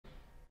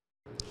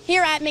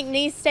here at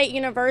McNeese State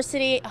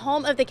University,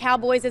 home of the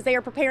Cowboys, as they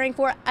are preparing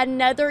for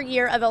another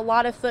year of a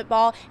lot of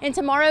football. And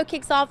tomorrow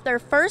kicks off their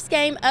first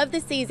game of the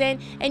season.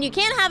 And you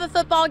can't have a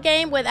football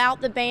game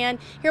without the band.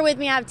 Here with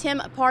me, I have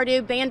Tim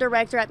Pardue, band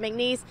director at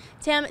McNeese.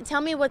 Tim,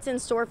 tell me what's in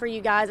store for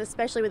you guys,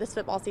 especially with this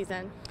football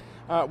season.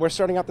 We're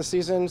starting out the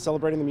season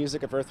celebrating the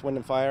music of Earth,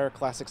 Wind & Fire,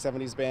 classic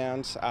 70s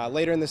band.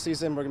 Later in the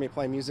season, we're going to be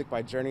playing music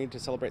by Journey to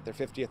celebrate their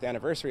 50th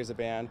anniversary as a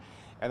band.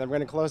 And then we're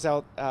going to close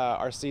out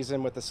our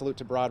season with the Salute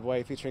to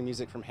Broadway, featuring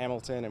music from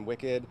Hamilton and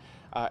Wicked.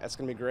 It's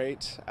going to be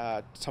great.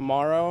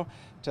 Tomorrow,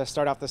 to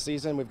start off the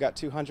season, we've got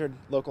 200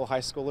 local high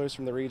schoolers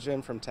from the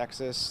region, from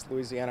Texas,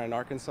 Louisiana, and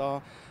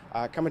Arkansas,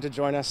 coming to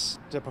join us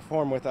to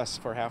perform with us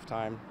for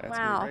halftime. It's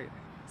going to be great.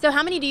 So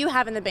how many do you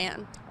have in the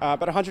band?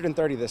 About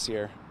 130 this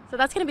year. So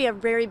that's going to be a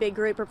very big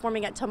group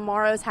performing at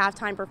tomorrow's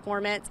halftime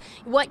performance.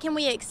 What can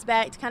we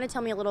expect? Kind of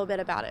tell me a little bit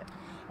about it.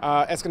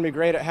 It's going to be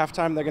great. At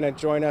halftime, they're going to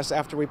join us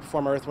after we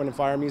perform Earth, Wind &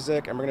 Fire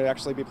music, and we're going to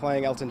actually be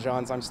playing Elton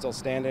John's I'm Still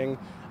Standing.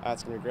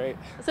 It's going to be great.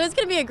 So it's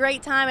going to be a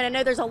great time, and I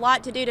know there's a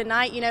lot to do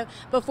tonight, you know,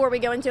 before we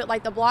go into it,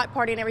 like the block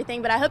party and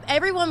everything, but I hope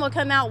everyone will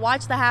come out,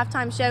 watch the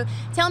halftime show.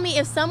 Tell me,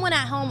 if someone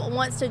at home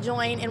wants to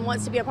join and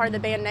wants to be a part of the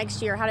band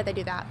next year, how do they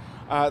do that?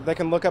 They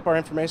can look up our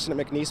information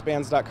at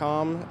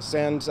McNeesebands.com,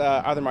 send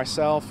either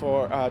myself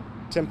or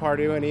Tim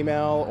Pardue an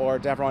email, or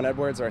Davron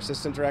Edwards, our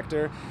assistant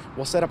director.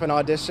 We'll set up an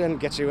audition,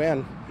 get you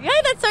in. Yeah,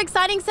 that's so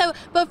exciting. So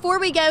before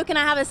we go, can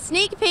I have a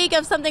sneak peek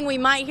of something we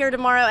might hear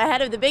tomorrow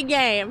ahead of the big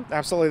game?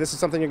 Absolutely. This is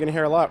something you're going to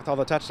hear a lot with all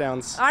the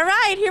touchdowns. All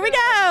right, here we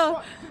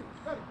go.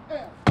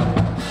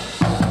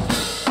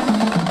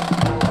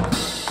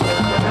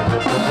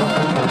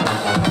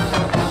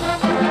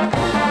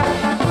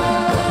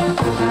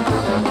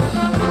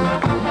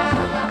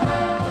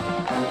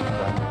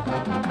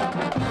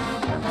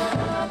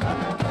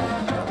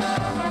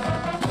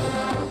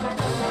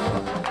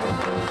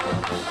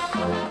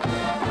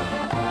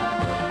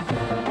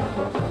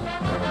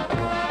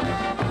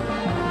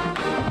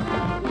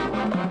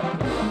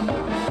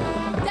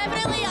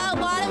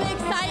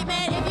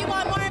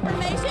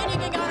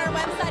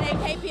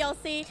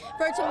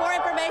 For more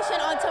information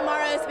on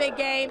tomorrow's big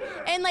game.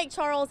 In Lake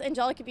Charles,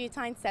 Angelica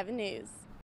Butine, 7 News.